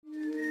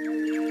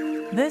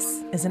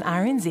This is an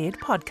RNZ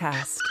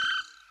podcast.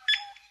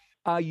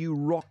 Are you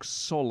rock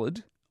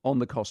solid on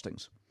the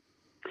costings?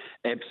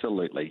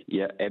 Absolutely.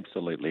 Yeah,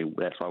 absolutely.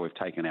 That's why we've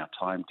taken our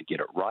time to get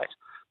it right.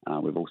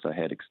 We've also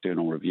had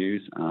external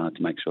reviews to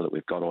make sure that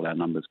we've got all our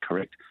numbers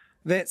correct.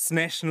 That's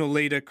National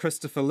leader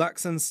Christopher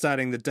Luxon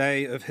starting the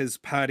day of his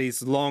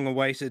party's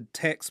long-awaited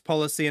tax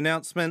policy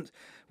announcement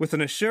with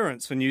an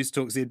assurance for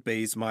Newstalk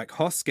ZB's Mike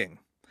Hosking.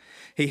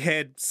 He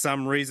had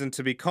some reason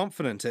to be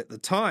confident at the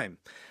time.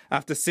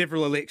 After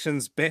several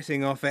elections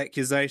batting off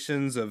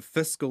accusations of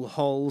fiscal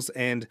holes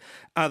and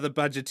other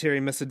budgetary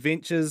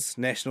misadventures,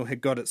 National had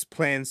got its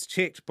plans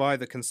checked by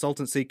the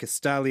consultancy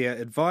Castalia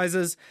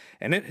Advisors,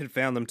 and it had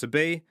found them to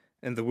be,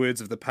 in the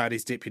words of the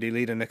party's deputy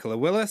leader Nicola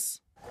Willis,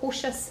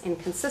 cautious and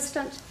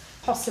consistent,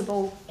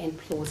 possible and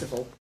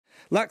plausible.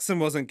 Luxon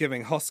wasn't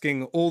giving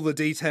Hosking all the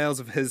details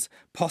of his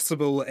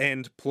possible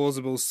and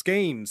plausible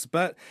schemes,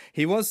 but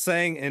he was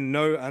saying in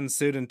no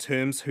uncertain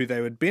terms who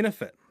they would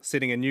benefit,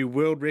 setting a new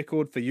world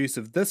record for use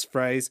of this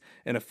phrase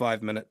in a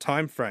 5-minute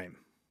time frame.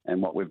 And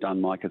what we've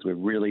done, Mike, is we've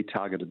really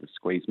targeted the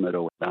squeeze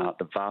middle.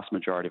 The vast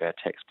majority of our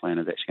tax plan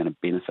is actually going to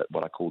benefit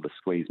what I call the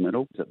squeeze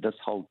middle. This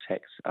whole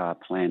tax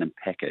plan and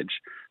package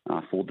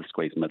for the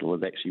squeeze middle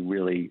is actually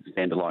really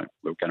standalone.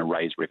 We're going to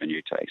raise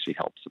revenue to actually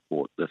help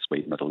support the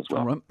squeeze middle as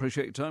well. All right,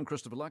 appreciate your time,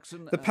 Christopher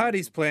Luxon. The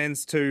party's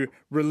plans to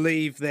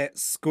relieve that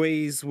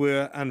squeeze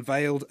were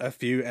unveiled a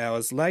few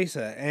hours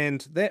later,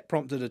 and that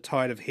prompted a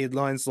tide of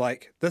headlines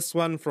like this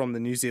one from the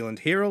New Zealand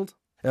Herald.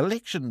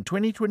 Election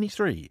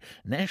 2023.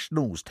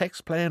 National's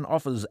tax plan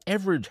offers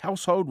average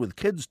household with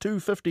kids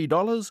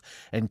 $250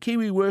 and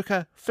Kiwi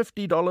worker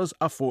 $50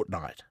 a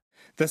fortnight.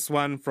 This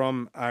one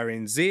from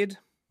RNZ.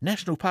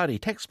 National Party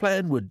tax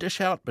plan would dish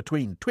out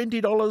between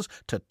 $20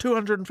 to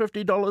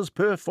 $250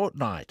 per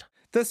fortnight.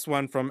 This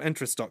one from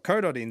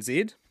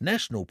interest.co.nz.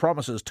 National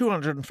promises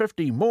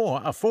 $250 more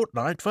a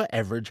fortnight for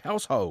average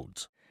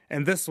households.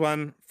 And this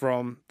one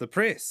from the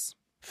Press.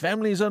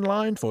 Families in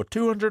line for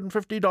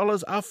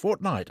 $250 a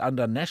fortnight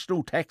under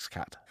National tax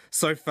cut.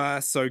 So far,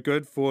 so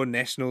good for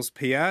National's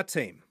PR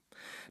team.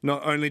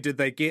 Not only did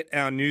they get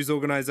our news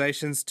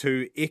organisations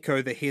to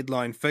echo the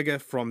headline figure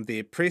from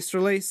their press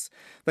release,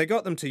 they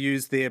got them to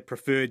use their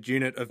preferred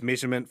unit of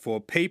measurement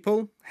for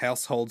people,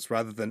 households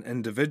rather than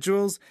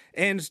individuals,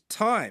 and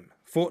time,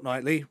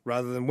 fortnightly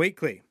rather than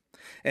weekly.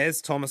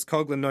 As Thomas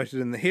Coughlan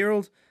noted in the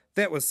Herald,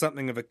 that was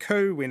something of a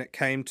coup when it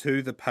came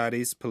to the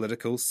party's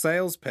political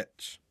sales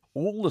pitch.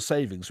 All the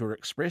savings were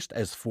expressed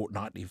as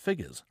fortnightly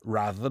figures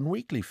rather than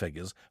weekly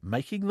figures,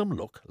 making them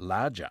look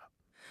larger.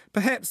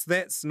 Perhaps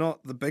that's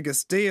not the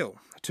biggest deal.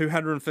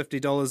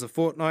 $250 a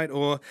fortnight,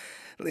 or,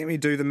 let me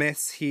do the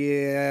maths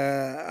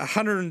here,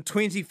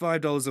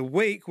 $125 a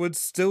week would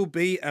still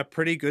be a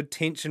pretty good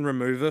tension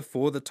remover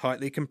for the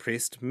tightly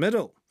compressed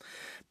middle.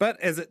 But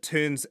as it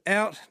turns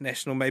out,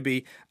 National may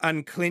be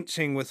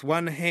unclenching with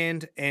one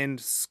hand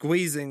and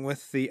squeezing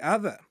with the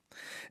other.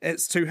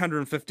 Its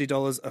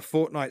 $250 a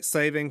fortnight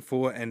saving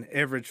for an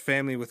average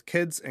family with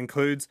kids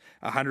includes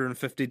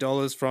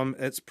 $150 from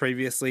its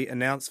previously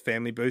announced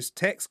Family Boost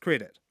tax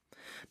credit.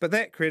 But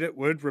that credit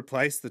would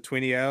replace the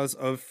 20 hours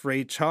of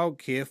free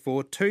childcare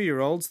for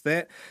 2-year-olds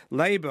that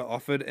Labour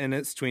offered in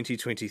its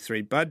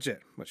 2023 budget,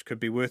 which could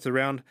be worth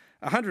around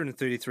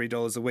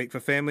 $133 a week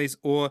for families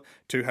or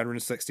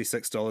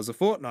 $266 a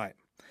fortnight.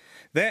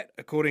 That,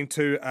 according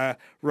to a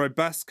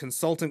robust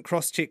consultant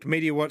cross-checked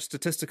MediaWatch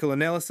statistical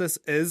analysis,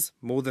 is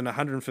more than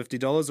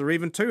 $150 or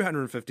even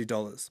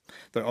 $250,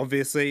 though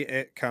obviously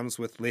it comes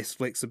with less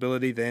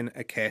flexibility than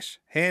a cash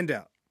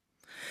handout.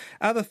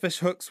 Other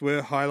fishhooks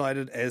were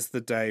highlighted as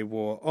the day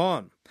wore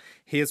on.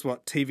 Here's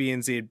what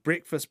TVNZ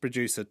breakfast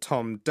producer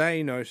Tom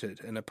Day noted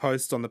in a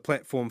post on the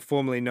platform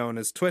formerly known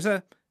as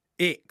Twitter,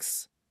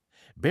 X.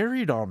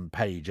 Buried on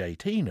page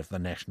 18 of the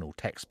National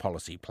Tax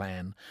Policy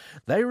Plan,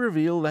 they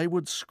reveal they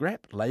would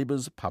scrap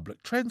Labour's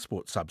public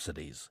transport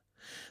subsidies.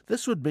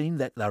 This would mean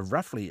that the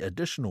roughly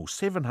additional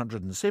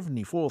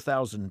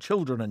 774,000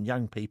 children and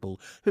young people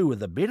who were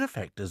the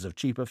benefactors of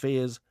cheaper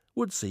fares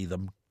would see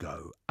them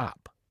go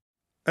up.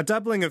 A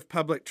doubling of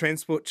public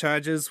transport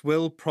charges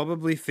will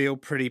probably feel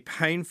pretty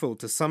painful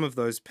to some of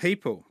those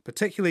people,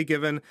 particularly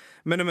given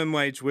minimum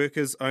wage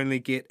workers only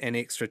get an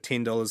extra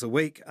 $10 a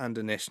week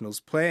under National's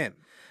plan.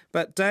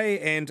 But Day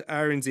and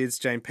RNZ's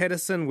Jane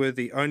Patterson were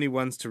the only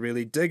ones to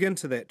really dig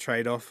into that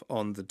trade-off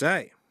on the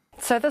day.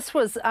 So this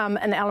was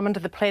an element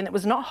of the plan that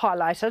was not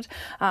highlighted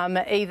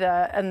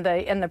either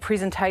in the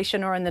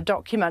presentation or in the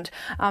document,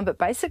 but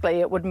basically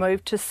it would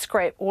move to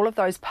scrap all of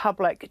those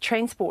public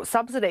transport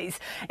subsidies,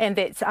 and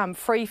that's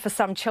free for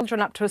some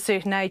children up to a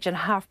certain age and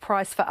half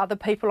price for other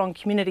people on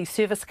community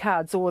service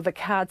cards or the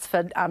cards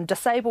for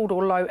disabled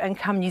or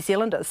low-income New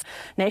Zealanders.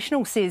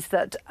 National says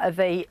that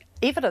the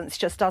evidence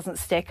just doesn't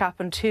stack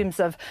up in terms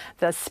of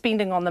the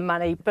spending on the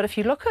money. But if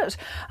you look at,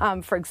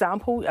 for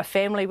example, a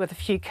family with a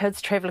few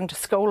kids travelling to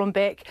school and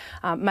back,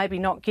 maybe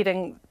not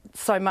getting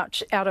so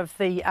much out of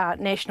the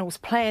Nationals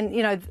plan,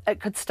 you know, it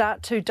could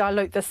start to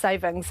dilute the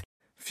savings.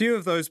 Few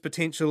of those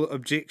potential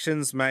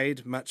objections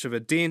made much of a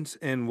dent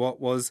in what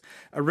was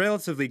a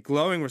relatively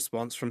glowing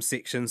response from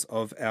sections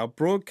of our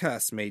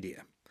broadcast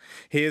media.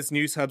 Here's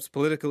Newshub's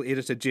political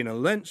editor Jenna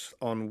Lynch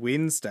on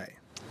Wednesday.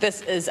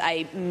 This is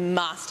a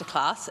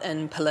masterclass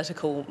in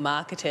political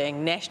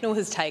marketing. National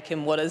has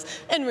taken what is,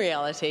 in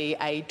reality,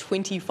 a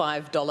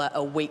 $25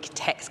 a week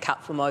tax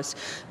cut for most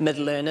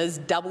middle earners,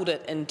 doubled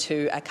it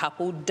into a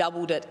couple,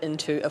 doubled it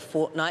into a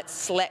fortnight,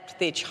 slapped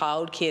their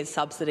childcare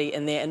subsidy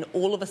in there, and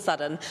all of a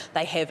sudden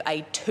they have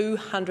a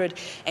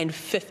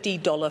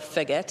 $250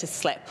 figure to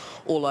slap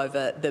all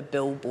over the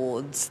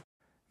billboards.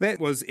 That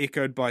was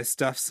echoed by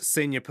Stuff's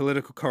senior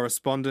political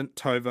correspondent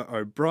Tova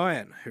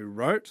O'Brien, who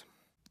wrote,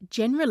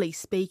 "Generally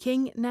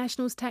speaking,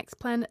 National's tax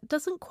plan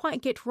doesn't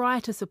quite get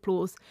riotous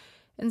applause.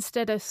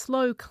 Instead, a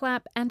slow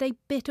clap and a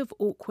bit of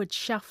awkward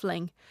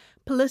shuffling.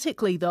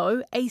 Politically,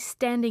 though, a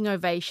standing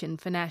ovation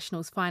for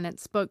National's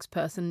finance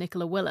spokesperson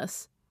Nicola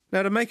Willis."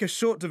 Now, to make a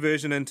short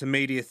diversion into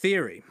media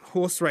theory,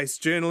 horse race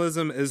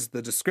journalism is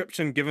the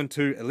description given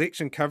to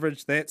election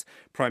coverage that's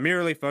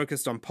primarily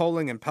focused on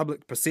polling and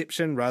public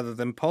perception rather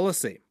than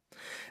policy.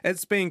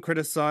 It's been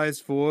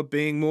criticised for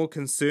being more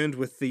concerned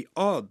with the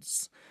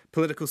odds,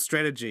 political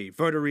strategy,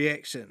 voter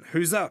reaction,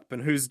 who's up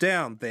and who's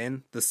down,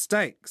 than the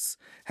stakes,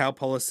 how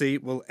policy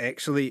will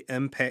actually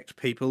impact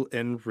people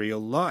in real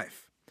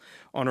life.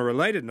 On a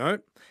related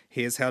note,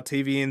 here's how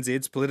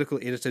TVNZ's political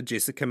editor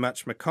Jessica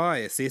Mutch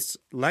Mackay assessed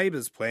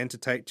Labour's plan to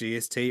take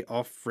GST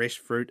off fresh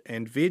fruit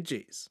and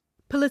veggies.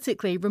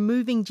 Politically,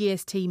 removing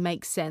GST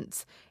makes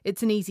sense.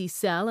 It's an easy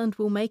sell and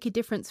will make a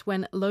difference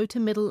when low to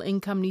middle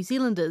income New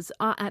Zealanders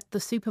are at the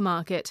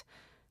supermarket.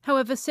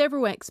 However,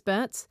 several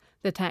experts,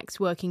 the Tax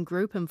Working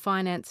Group and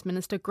Finance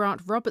Minister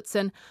Grant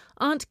Robertson,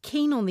 aren't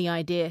keen on the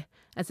idea,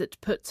 as it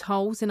puts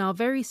holes in our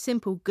very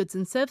simple goods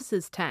and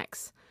services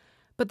tax.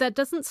 But that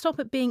doesn't stop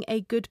it being a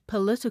good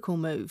political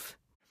move.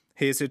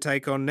 Here's her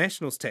take on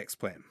National's tax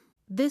plan.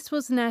 This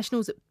was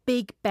National's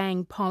big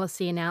bang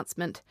policy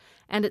announcement,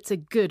 and it's a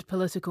good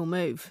political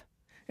move.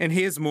 And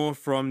here's more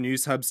from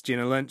Newshub's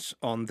Jenna Lynch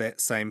on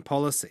that same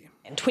policy.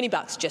 And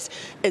 $20 just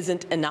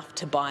isn't enough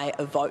to buy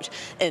a vote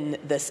in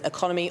this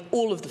economy.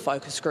 All of the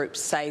focus groups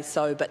say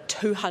so, but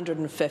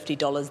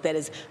 $250, that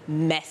is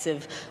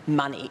massive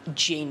money.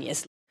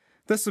 Genius.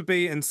 This would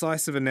be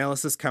incisive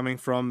analysis coming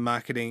from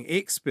marketing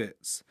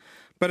experts.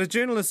 But a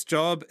journalist's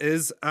job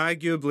is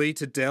arguably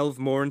to delve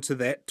more into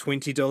that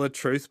 $20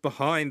 truth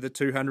behind the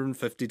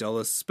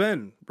 $250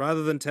 spin,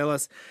 rather than tell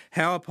us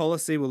how a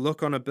policy will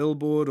look on a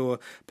billboard or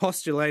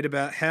postulate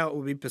about how it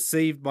will be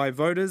perceived by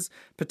voters,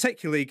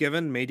 particularly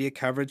given media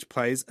coverage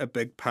plays a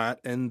big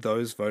part in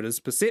those voters'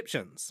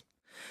 perceptions.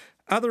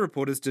 Other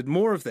reporters did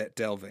more of that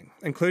delving,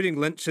 including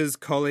Lynch's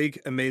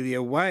colleague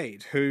Amelia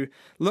Wade, who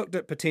looked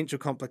at potential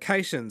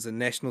complications in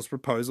National's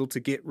proposal to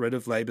get rid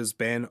of Labour's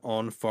ban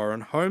on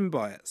foreign home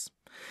buyers.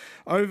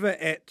 Over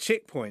at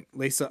Checkpoint,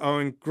 Lisa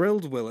Owen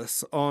grilled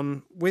Willis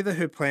on whether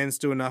her plans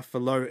do enough for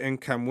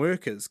low-income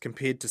workers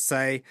compared to,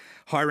 say,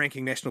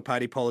 high-ranking National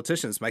Party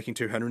politicians making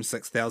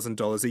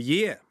 $206,000 a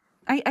year.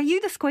 Are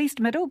you the squeezed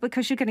middle?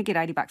 Because you're going to get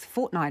 $80 a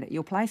fortnight at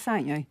your place,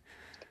 aren't you?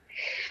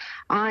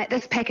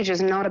 This package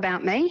is not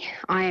about me.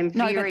 I am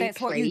very pleased. No, but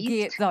that's what you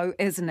get, though,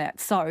 isn't it?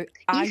 So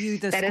are you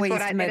the squeezed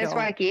middle? That is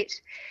what I get.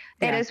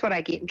 That is what I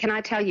get. Can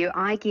I tell you,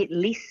 I get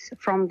less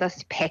from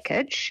this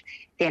package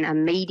than a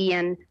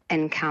median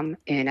income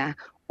earner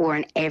or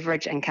an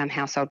average income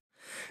household.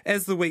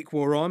 As the week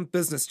wore on,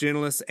 business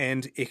journalists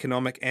and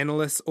economic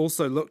analysts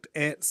also looked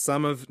at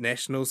some of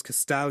National's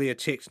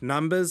Castalia-checked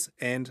numbers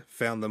and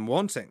found them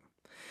wanting.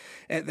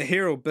 At the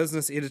Herald,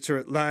 business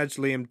editor-at-large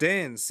Liam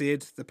Dan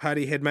said the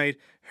party had made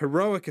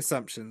heroic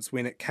assumptions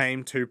when it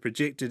came to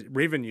projected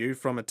revenue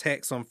from a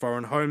tax on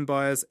foreign home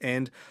buyers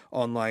and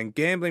online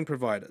gambling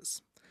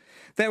providers.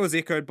 That was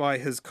echoed by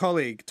his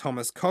colleague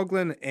Thomas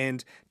Coughlin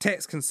and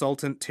tax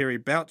consultant Terry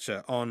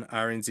Boucher on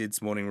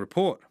RNZ's Morning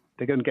Report.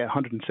 They're going to get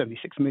 $176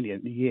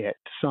 million a year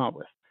to start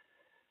with.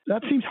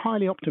 That seems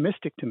highly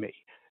optimistic to me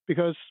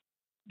because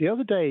the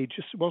other day,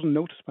 just wasn't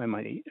noticed by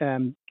many,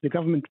 the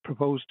government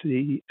proposed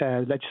the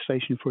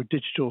legislation for a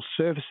digital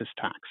services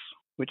tax,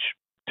 which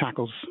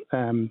tackles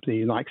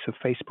the likes of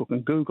Facebook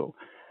and Google.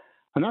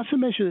 And that's a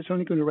measure that's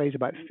only going to raise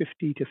about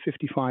 $50 to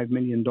 $55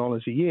 million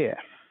a year.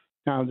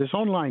 Now, this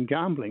online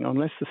gambling,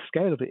 unless the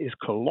scale of it is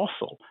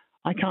colossal,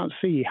 I can't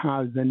see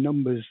how the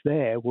numbers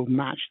there will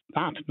match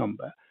that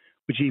number,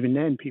 which even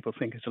then people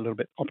think is a little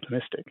bit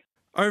optimistic.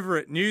 Over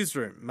at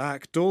Newsroom,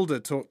 Mark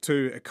Dalder talked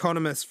to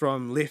economists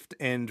from left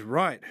and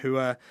right who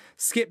are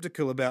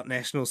sceptical about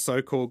National's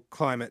so-called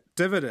climate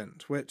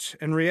dividend, which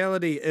in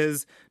reality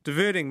is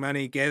diverting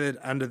money gathered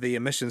under the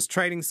emissions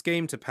trading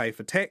scheme to pay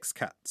for tax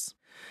cuts.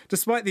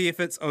 Despite the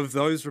efforts of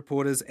those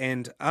reporters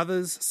and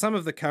others, some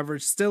of the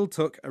coverage still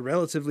took a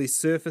relatively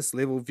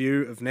surface-level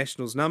view of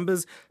National's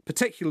numbers,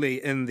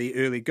 particularly in the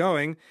early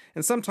going,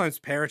 and sometimes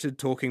parroted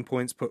talking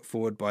points put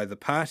forward by the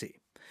party.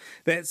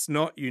 That's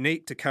not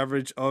unique to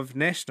coverage of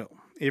National.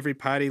 Every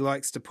party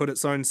likes to put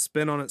its own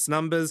spin on its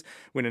numbers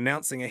when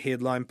announcing a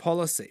headline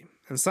policy.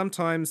 and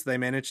sometimes they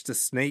manage to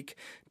sneak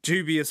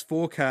dubious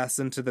forecasts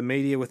into the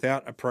media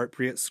without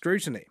appropriate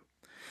scrutiny.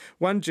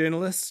 One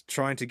journalist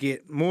trying to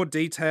get more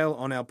detail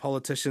on our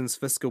politicians'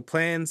 fiscal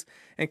plans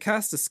and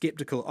cast a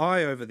sceptical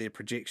eye over their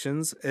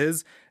projections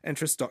is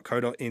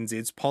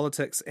interest.co.nz's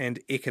politics and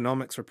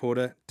economics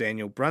reporter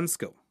Daniel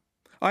Brunskill.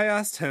 I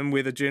asked him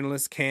whether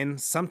journalists can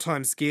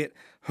sometimes get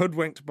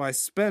hoodwinked by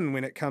spin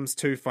when it comes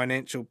to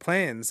financial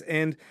plans,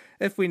 and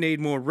if we need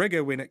more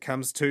rigour when it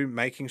comes to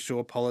making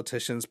sure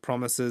politicians'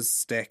 promises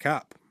stack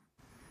up.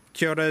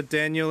 Kia ora,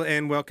 Daniel,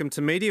 and welcome to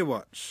Media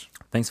Watch.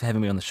 Thanks for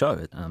having me on the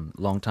show.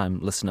 Long-time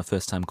listener,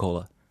 first-time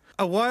caller.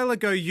 A while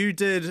ago, you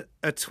did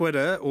a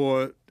Twitter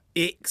or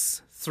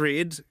X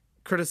thread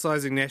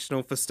criticising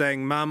National for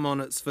staying mum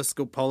on its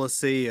fiscal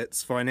policy,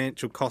 its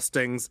financial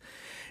costings,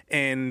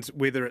 and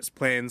whether its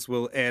plans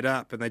will add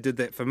up, and they did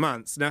that for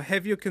months. Now,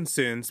 have your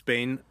concerns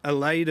been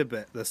allayed a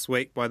bit this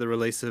week by the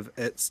release of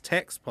its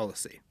tax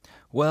policy?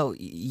 Well,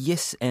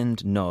 yes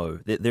and no.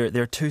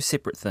 There are two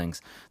separate things.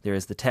 There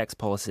is the tax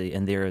policy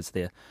and there is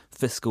their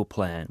fiscal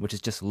plan, which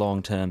is just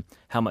long-term.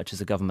 How much is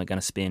the government going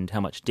to spend?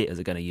 How much debt is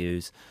it going to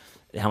use?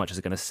 How much is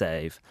it going to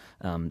save?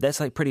 That's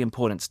like pretty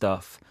important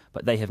stuff,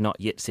 but they have not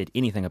yet said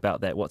anything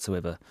about that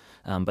whatsoever.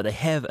 But they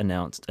have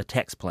announced a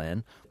tax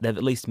plan. They've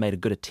at least made a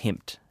good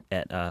attempt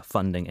at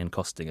funding and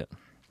costing it.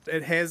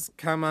 It has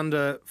come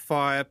under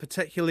fire,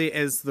 particularly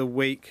as the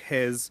week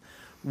has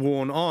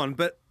worn on.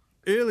 But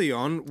early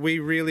on, we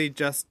really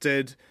just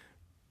did,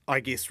 I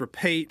guess,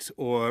 repeat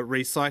or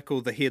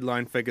recycle the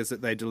headline figures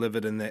that they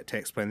delivered in that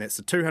tax plan. That's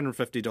the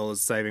 $250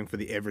 saving for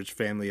the average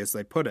family, as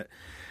they put it.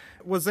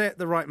 Was that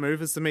the right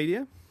move as the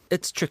media?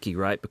 It's tricky,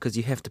 right? Because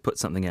you have to put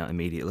something out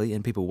immediately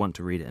and people want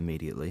to read it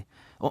immediately.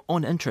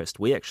 On Interest,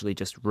 we actually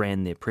just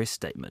ran their press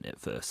statement at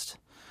first.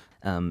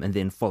 And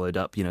then followed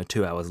up,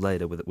 2 hours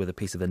later with a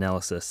piece of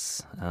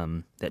analysis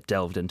that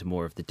delved into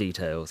more of the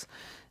details.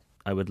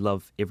 I would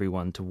love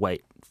everyone to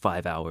wait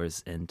 5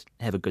 hours and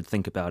have a good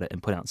think about it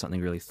and put out something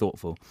really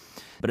thoughtful.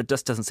 But it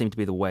just doesn't seem to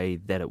be the way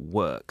that it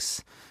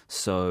works.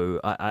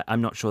 So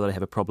I'm not sure that I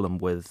have a problem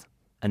with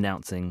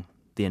announcing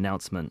the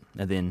announcement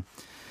and then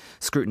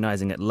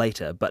scrutinising it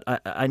later, but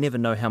I never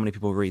know how many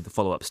people read the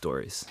follow-up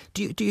stories.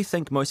 Do you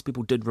think most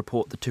people did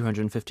report the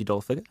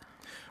 $250 figure?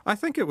 I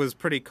think it was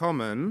pretty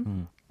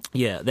common.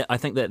 Yeah, I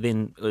think that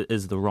then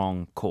is the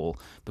wrong call,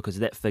 because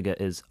that figure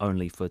is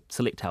only for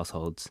select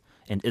households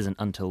and isn't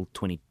until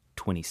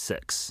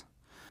 2026.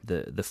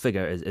 The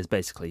figure is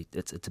basically,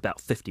 it's about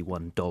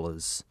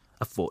 $51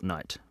 a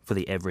fortnight for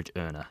the average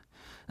earner,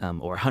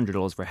 or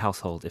 $100 for a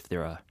household if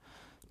there are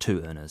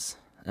two earners.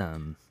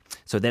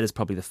 So that is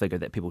probably the figure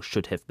that people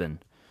should have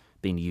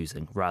been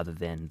using, rather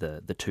than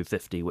the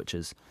 $250, which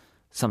is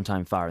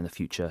sometime far in the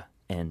future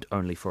and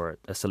only for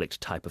a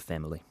select type of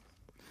family.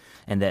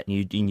 And that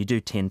you do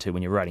tend to,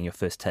 when you're writing your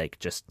first take,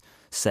 just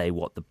say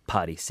what the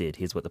party said.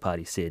 Here's what the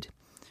party said.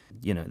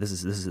 This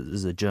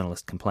is a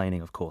journalist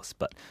complaining, of course,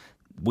 but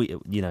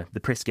the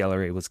press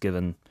gallery was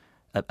given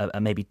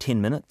maybe 10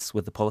 minutes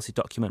with the policy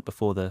document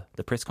before the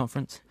press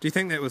conference. Do you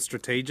think that was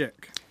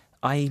strategic?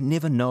 I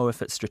never know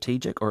if it's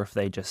strategic or if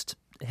they just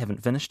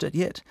haven't finished it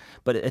yet,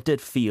 but it did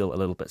feel a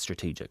little bit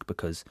strategic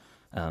because,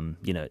 then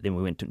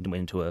we went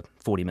into a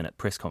 40-minute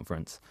press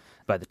conference.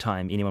 By the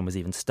time anyone was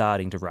even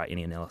starting to write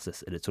any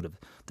analysis,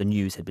 the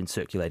news had been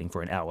circulating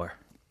for an hour.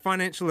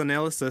 Financial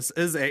analysis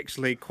is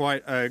actually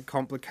quite a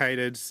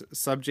complicated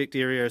subject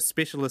area, a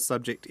specialist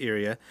subject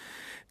area.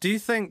 Do you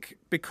think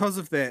because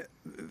of that,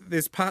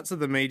 there's parts of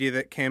the media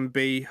that can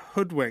be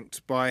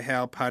hoodwinked by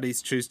how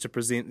parties choose to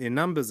present their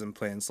numbers in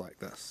plans like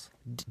this?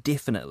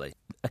 Definitely.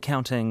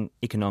 Accounting,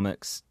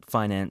 economics,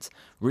 finance,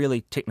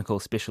 really technical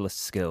specialist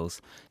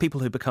skills.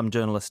 People who become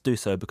journalists do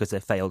so because they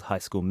failed high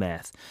school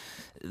math.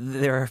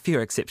 There are a few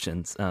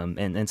exceptions,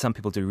 and some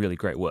people do really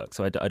great work,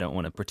 so I don't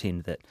want to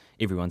pretend that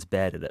everyone's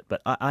bad at it,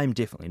 but I'm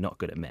definitely not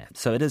good at math.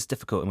 So it is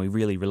difficult, and we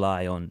really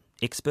rely on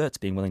experts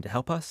being willing to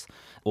help us.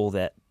 All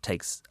that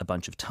takes a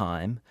bunch of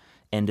time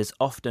and is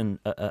often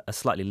a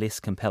slightly less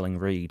compelling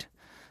read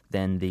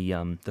than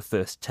the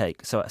first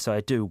take. So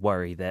I do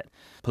worry that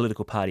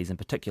political parties in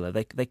particular,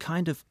 they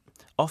kind of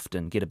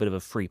often get a bit of a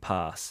free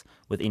pass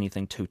with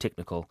anything too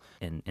technical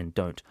and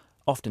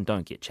often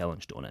don't get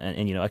challenged on it.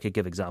 And I could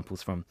give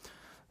examples from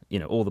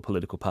all the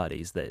political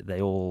parties.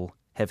 They all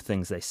have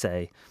things they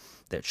say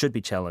that should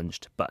be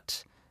challenged,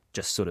 but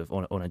just sort of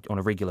on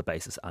a regular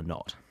basis are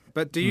not.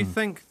 But do you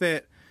think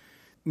that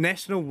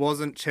National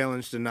wasn't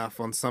challenged enough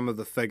on some of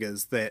the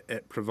figures that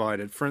it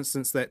provided? For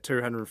instance, that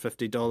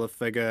 $250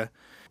 figure,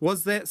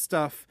 was that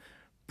stuff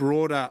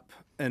brought up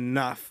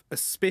enough,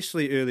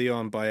 especially early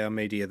on by our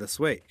media this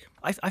week?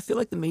 I feel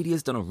like the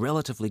media's done a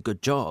relatively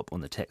good job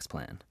on the tax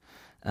plan.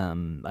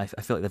 I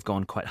feel like they've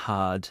gone quite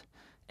hard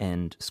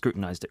and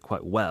scrutinised it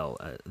quite well.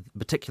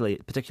 Particularly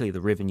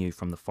the revenue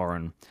from the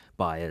foreign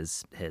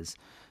buyers has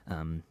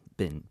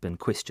been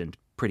questioned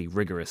pretty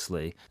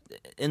rigorously.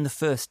 In the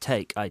first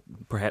take,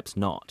 perhaps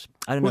not.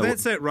 I don't know. Well,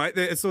 that's it,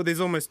 right? So there's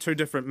almost two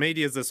different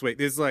medias this week.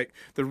 There's like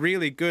the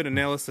really good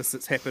analysis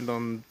that's happened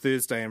on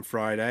Thursday and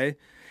Friday,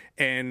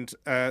 and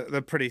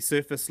they're pretty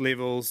surface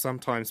level,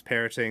 sometimes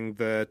parroting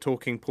the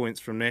talking points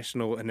from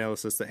national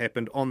analysis that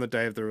happened on the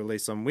day of the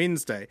release on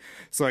Wednesday.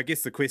 So I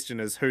guess the question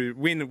is,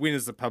 when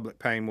is the public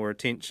paying more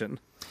attention?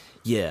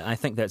 Yeah, I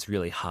think that's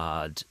really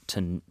hard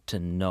to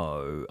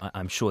know.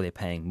 I'm sure they're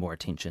paying more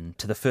attention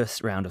to the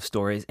first round of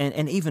stories.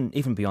 And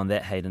even beyond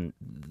that, Hayden,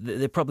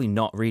 they're probably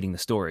not reading the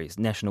stories.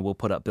 National will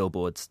put up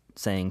billboards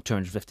saying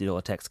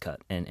 $250 tax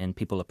cut, and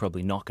people are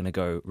probably not going to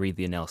go read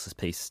the analysis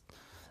piece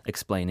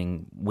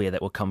explaining where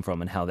that will come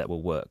from and how that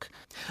will work.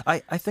 I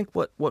think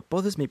what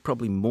bothers me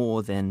probably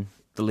more than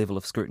the level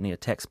of scrutiny a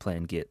tax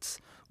plan gets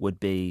would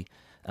be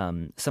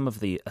some of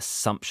the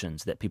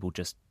assumptions that people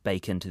just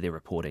bake into their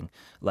reporting.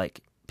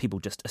 Like, people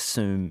just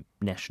assume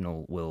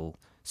National will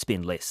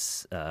spend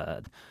less.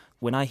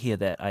 When I hear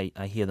that,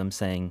 I hear them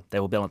saying they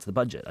will balance the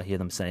budget. I hear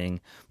them saying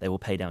they will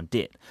pay down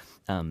debt.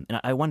 And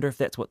I wonder if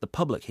that's what the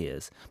public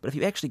hears. But if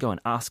you actually go and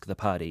ask the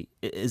party,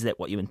 is that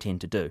what you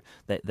intend to do?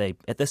 They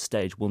at this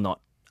stage will not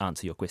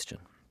answer your question.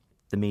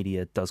 The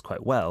media does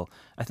quite well.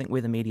 I think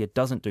where the media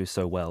doesn't do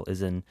so well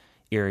is in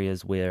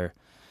areas where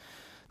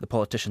the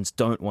politicians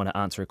don't want to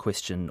answer a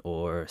question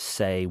or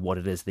say what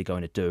it is they're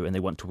going to do, and they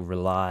want to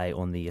rely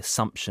on the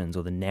assumptions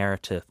or the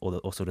narrative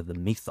or sort of the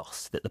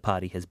mythos that the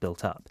party has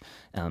built up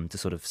to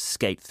sort of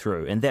skate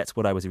through. And that's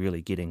what I was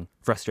really getting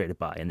frustrated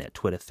by in that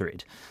Twitter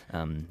thread.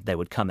 They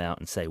would come out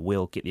and say,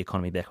 we'll get the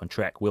economy back on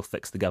track, we'll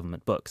fix the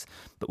government books.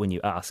 But when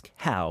you ask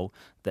how,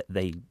 that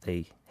they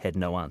had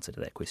no answer to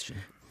that question.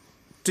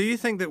 Do you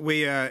think that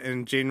we are,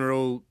 in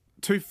general,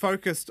 too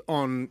focused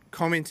on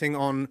commenting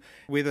on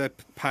whether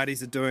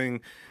parties are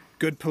doing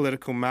good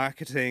political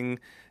marketing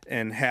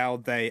and how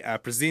they are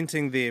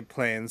presenting their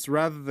plans,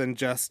 rather than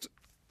just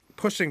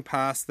pushing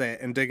past that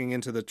and digging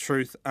into the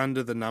truth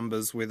under the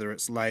numbers, whether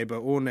it's Labour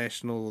or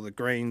National or the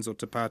Greens or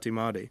Te Pāti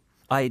Māori?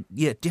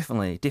 Yeah,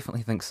 definitely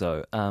think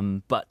so.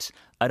 But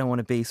I don't want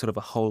to be sort of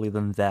a holier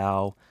than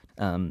thou.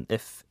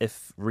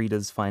 If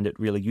readers find it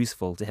really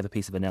useful to have a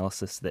piece of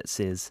analysis that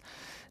says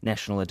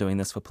National are doing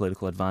this for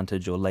political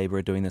advantage or Labour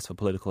are doing this for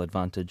political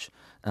advantage,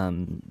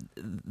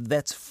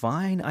 that's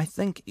fine. I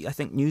think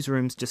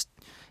newsrooms just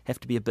have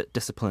to be a bit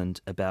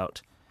disciplined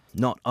about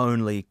not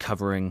only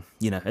covering,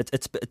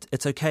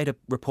 it's okay to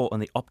report on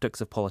the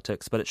optics of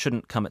politics, but it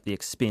shouldn't come at the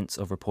expense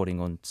of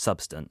reporting on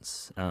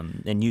substance.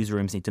 And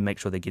newsrooms need to make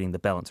sure they're getting the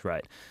balance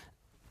right.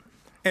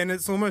 And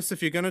it's almost,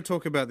 if you're going to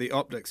talk about the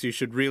optics, you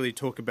should really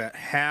talk about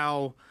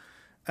how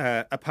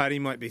a party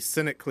might be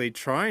cynically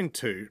trying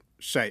to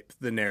shape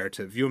the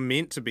narrative. You're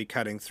meant to be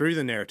cutting through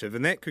the narrative,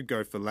 and that could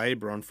go for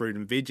Labour on fruit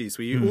and veggies,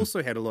 where you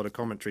also had a lot of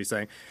commentary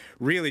saying,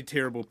 really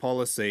terrible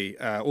policy,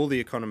 all the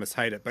economists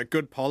hate it, but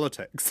good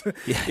politics.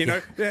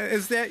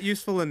 Is that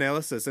useful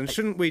analysis? And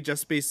shouldn't we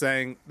just be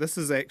saying, this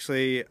is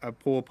actually a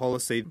poor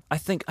policy? I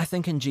think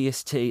in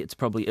GST, it's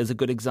probably is a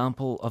good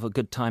example of a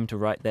good time to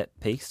write that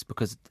piece,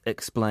 because it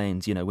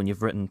explains, when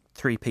you've written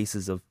 3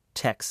 pieces of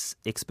tax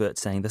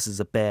experts saying this is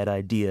a bad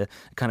idea, it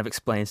kind of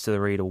explains to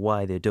the reader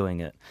why they're doing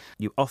it.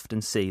 You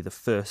often see the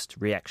first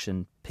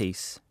reaction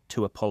piece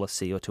to a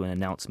policy or to an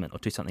announcement or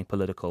to something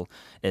political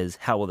is,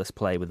 how will this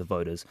play with the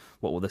voters?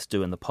 What will this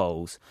do in the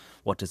polls?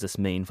 What does this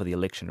mean for the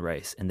election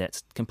race? And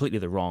that's completely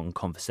the wrong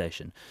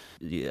conversation.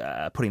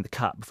 Putting the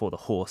cart before the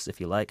horse, if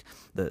you like.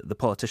 The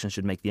politician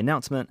should make the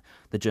announcement,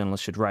 the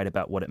journalist should write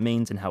about what it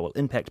means and how it will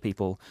impact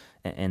people,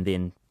 and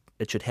then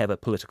it should have a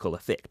political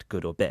effect,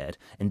 good or bad,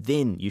 and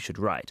then you should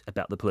write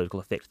about the political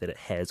effect that it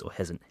has or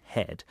hasn't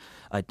had.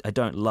 I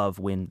don't love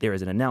when there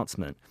is an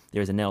announcement,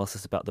 there is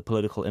analysis about the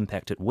political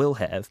impact it will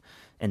have,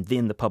 and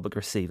then the public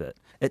receive it.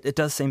 It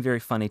does seem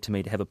very funny to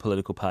me to have a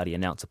political party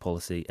announce a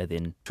policy and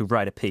then to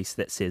write a piece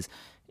that says,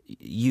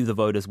 you, the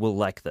voters, will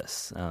like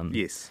this.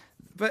 Yes.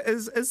 But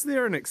is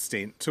there an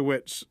extent to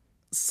which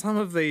some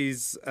of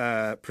these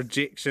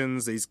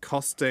projections, these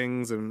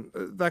costings, and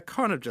they're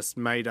kind of just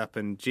made up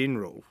in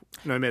general,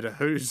 no matter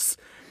who's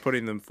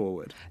putting them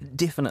forward?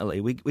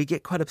 Definitely. We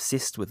get quite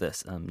obsessed with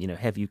this.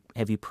 Have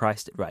you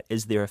priced it right?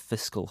 Is there a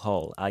fiscal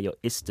hole? Are your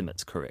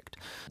estimates correct?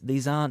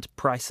 These aren't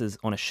prices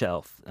on a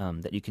shelf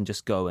that you can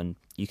just go and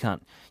you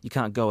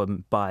can't go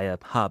and buy a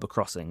harbour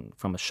crossing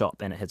from a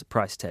shop and it has a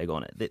price tag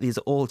on it. These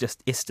are all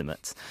just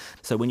estimates.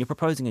 So when you're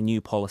proposing a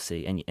new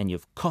policy and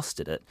you've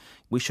costed it,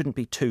 we shouldn't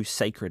be too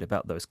sacred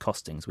about those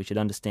costings. We should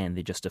understand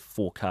they're just a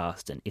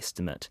forecast, an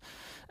estimate,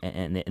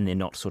 and they're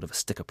not sort of a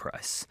sticker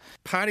price.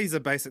 Parties are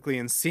basically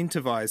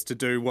incentivised to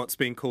do what's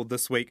been called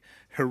this week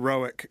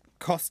heroic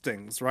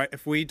costings, right?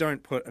 If we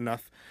don't put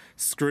enough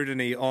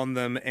scrutiny on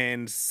them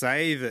and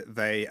say that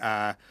they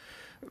are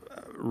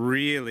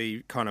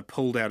really kind of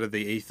pulled out of the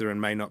ether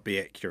and may not be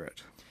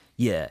accurate.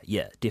 Yeah,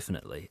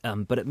 definitely.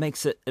 But it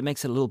makes it a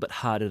little bit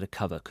harder to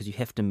cover, because you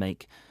have to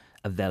make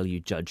a value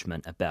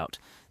judgment about,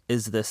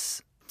 is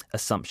this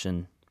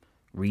assumption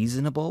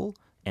reasonable?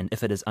 And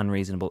if it is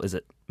unreasonable, is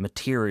it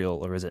material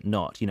or is it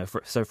not?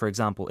 For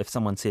example, if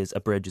someone says a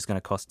bridge is going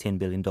to cost $10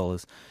 billion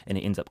and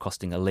it ends up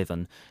costing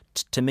 11,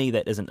 to me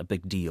that isn't a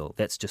big deal.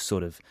 That's just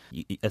sort of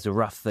as a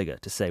rough figure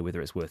to say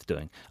whether it's worth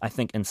doing. I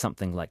think in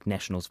something like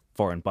National's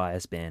foreign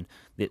buyers ban,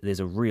 there's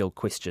a real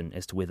question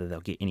as to whether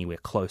they'll get anywhere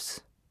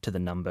close to the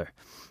number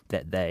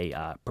that they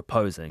are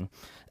proposing,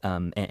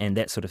 and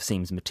that sort of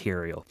seems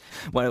material.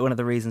 One of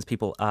the reasons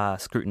people are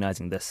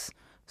scrutinising this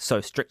so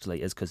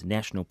strictly is because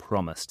National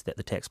promised that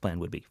the tax plan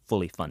would be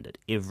fully funded.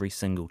 Every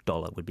single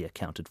dollar would be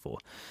accounted for.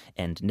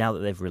 And now that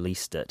they've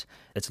released it,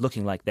 it's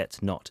looking like that's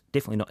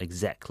definitely not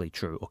exactly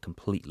true or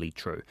completely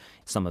true.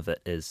 Some of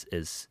it is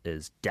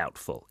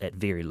doubtful, at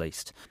very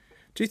least.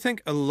 Do you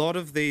think a lot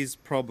of these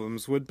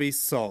problems would be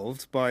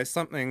solved by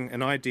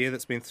an idea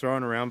that's been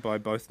thrown around by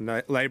both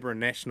Labour and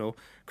National,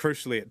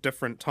 crucially at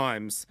different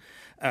times?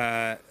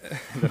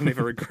 They've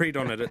never agreed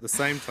on it at the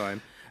same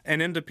time. An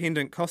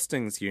independent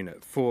costings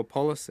unit for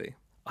policy.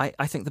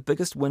 I think the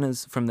biggest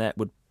winners from that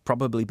would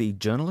probably be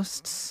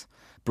journalists.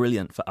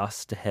 Brilliant for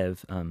us to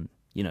have,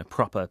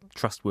 proper,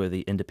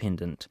 trustworthy,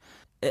 independent.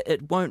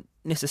 It won't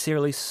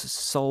necessarily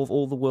solve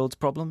all the world's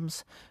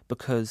problems,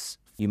 because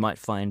you might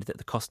find that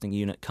the costing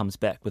unit comes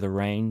back with a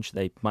range.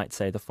 They might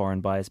say the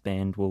foreign buyers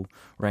ban will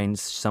range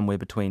somewhere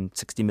between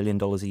 $60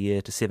 million a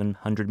year to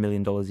 $700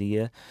 million a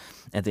year.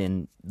 And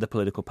then the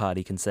political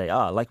party can say,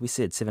 like we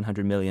said,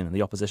 $700 million, and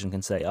the opposition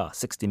can say,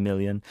 $60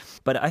 million.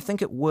 But I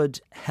think it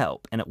would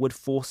help, and it would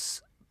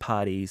force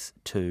parties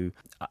to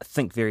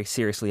think very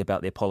seriously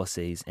about their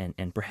policies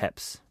and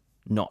perhaps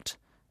not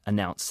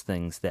announce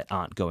things that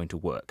aren't going to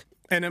work.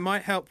 And it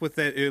might help with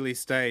that early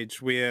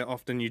stage where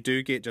often you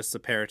do get just the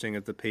parroting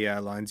of the PR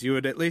lines. You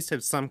would at least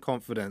have some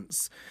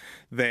confidence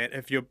that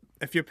if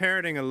you're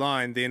parroting a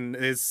line, then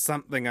there's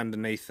something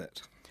underneath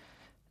it.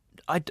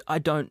 I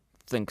don't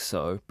think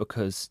so,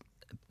 because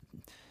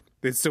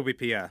there'd still be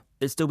PR.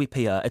 There'd still be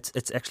PR.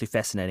 It's actually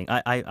fascinating.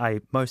 I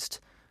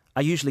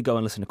usually go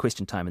and listen to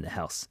Question Time in the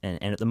House,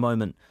 and at the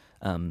moment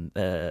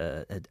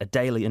a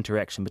daily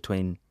interaction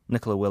between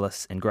Nicola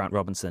Willis and Grant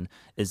Robinson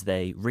is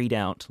they read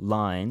out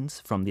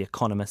lines from The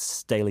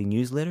Economist's daily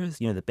newsletters,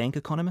 the bank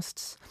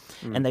economists,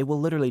 and they will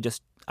literally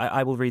just,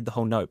 I will read the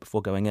whole note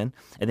before going in,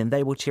 and then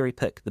they will cherry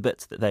pick the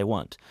bits that they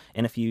want.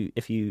 And if you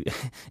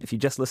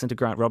just listen to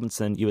Grant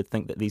Robinson, you would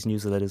think that these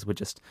newsletters were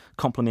just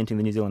complimenting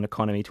the New Zealand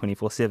economy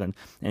 24/7. And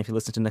if you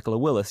listen to Nicola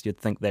Willis, you'd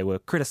think they were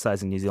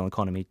criticising the New Zealand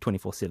economy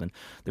 24/7.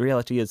 The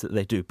reality is that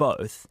they do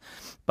both,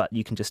 but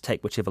you can just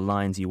take whichever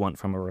lines you want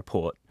from a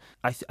report.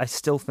 I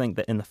still think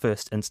that in the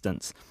first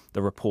instance,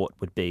 the report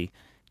would be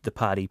the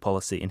party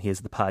policy, and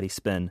here's the party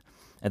spin,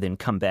 and then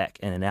come back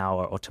in an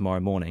hour or tomorrow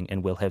morning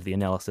and we'll have the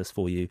analysis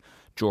for you,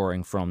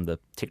 drawing from the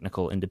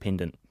technical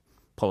independent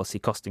policy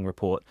costing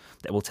report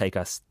that will take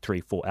us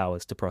 3-4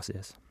 hours to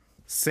process.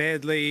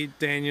 Sadly,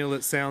 Daniel,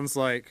 it sounds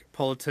like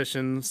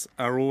politicians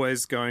are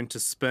always going to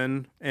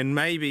spin and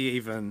maybe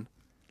even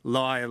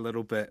lie a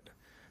little bit.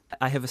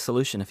 I have a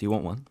solution if you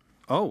want one.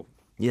 Oh.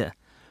 Yeah.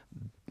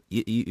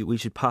 We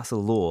should pass a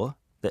law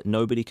that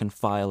nobody can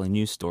file a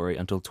news story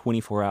until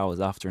 24 hours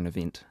after an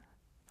event.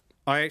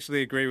 I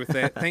actually agree with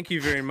that. Thank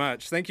you very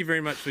much. Thank you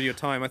very much for your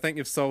time. I think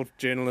you've solved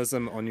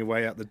journalism on your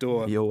way out the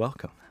door. You're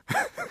welcome.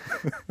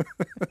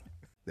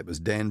 That was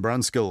Dan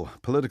Brunskill,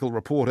 political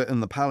reporter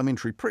in the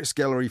Parliamentary Press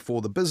Gallery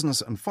for the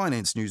Business and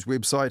Finance News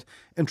website,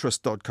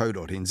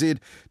 interest.co.nz,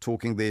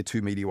 talking there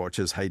to Media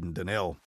Watch's Hayden Donnell.